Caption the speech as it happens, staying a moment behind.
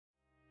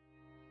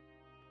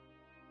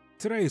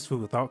Today's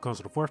food thought comes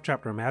from the 4th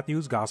chapter of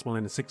Matthew's Gospel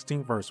in the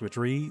 16th verse, which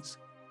reads,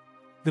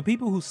 "The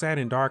people who sat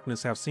in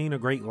darkness have seen a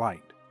great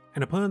light,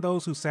 and upon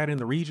those who sat in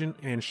the region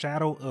and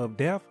shadow of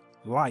death,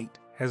 light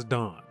has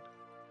dawned."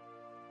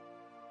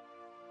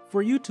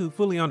 For you to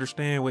fully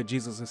understand what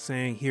Jesus is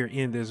saying here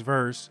in this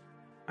verse,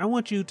 I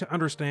want you to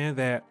understand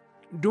that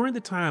during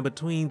the time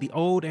between the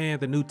Old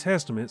and the New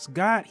Testaments,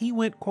 God, he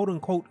went quote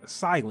unquote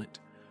silent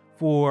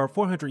for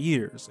 400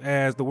 years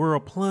as the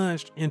world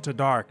plunged into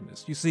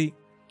darkness. You see,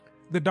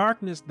 the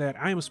darkness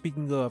that I am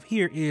speaking of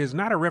here is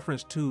not a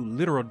reference to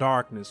literal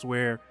darkness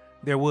where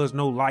there was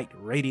no light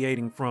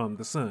radiating from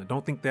the sun.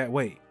 Don't think that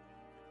way.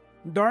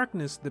 The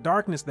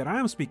darkness that I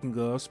am speaking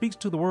of speaks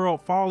to the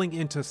world falling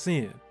into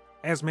sin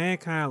as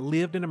mankind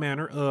lived in a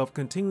manner of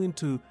continuing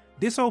to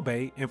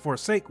disobey and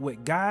forsake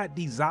what God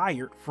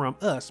desired from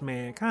us,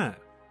 mankind.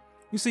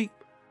 You see,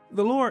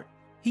 the Lord,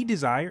 he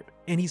desired,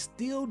 and he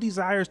still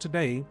desires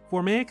today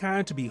for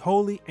mankind to be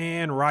holy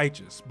and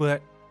righteous.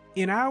 But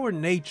in our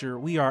nature,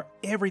 we are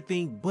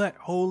everything but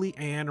holy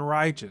and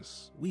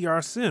righteous. We are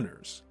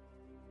sinners.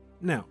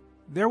 Now,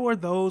 there were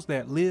those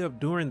that lived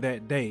during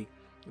that day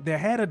that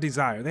had a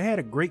desire. They had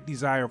a great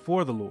desire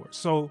for the Lord.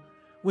 So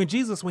when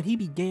he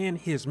began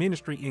his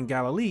ministry in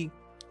Galilee,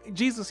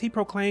 Jesus, he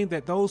proclaimed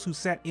that those who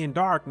sat in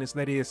darkness,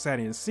 that is, sat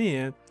in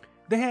sin,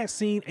 they had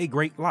seen a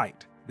great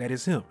light. That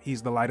is him.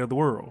 He's the light of the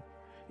world.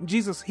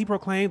 Jesus, he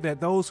proclaimed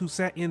that those who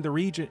sat in the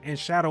region and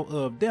shadow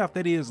of death,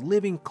 that is,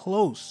 living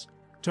close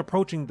to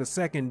approaching the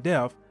second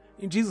death,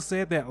 and Jesus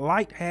said that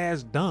light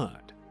has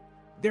dawned.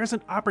 There's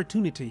an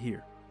opportunity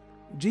here.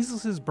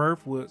 Jesus'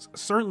 birth was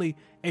certainly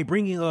a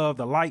bringing of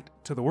the light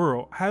to the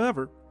world.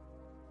 However,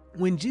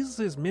 when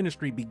Jesus'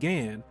 ministry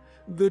began,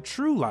 the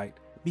true light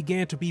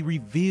began to be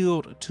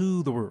revealed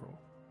to the world.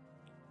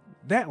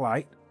 That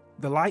light,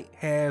 the light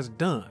has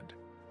dawned,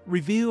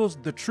 reveals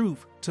the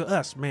truth to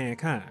us,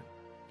 mankind.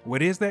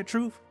 What is that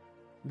truth?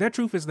 That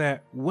truth is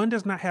that one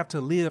does not have to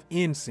live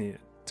in sin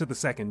to the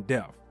second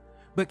death,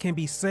 but can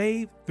be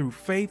saved through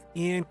faith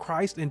in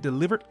Christ and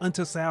delivered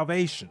unto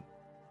salvation.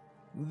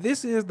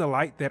 This is the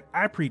light that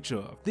I preach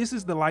of. This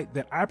is the light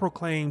that I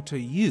proclaim to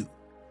you.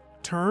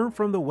 Turn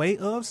from the way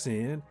of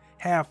sin,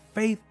 have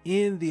faith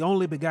in the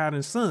only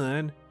begotten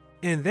Son,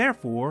 and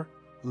therefore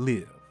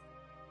live.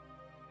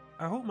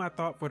 I hope my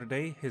thought for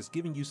today has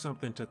given you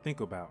something to think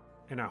about,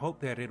 and I hope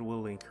that it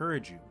will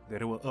encourage you,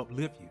 that it will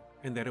uplift you,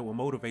 and that it will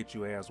motivate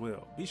you as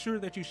well. Be sure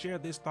that you share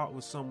this thought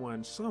with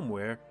someone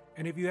somewhere,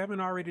 and if you haven't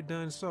already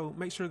done so,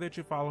 make sure that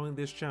you're following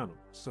this channel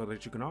so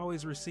that you can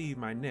always receive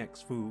my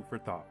next food for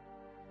thought.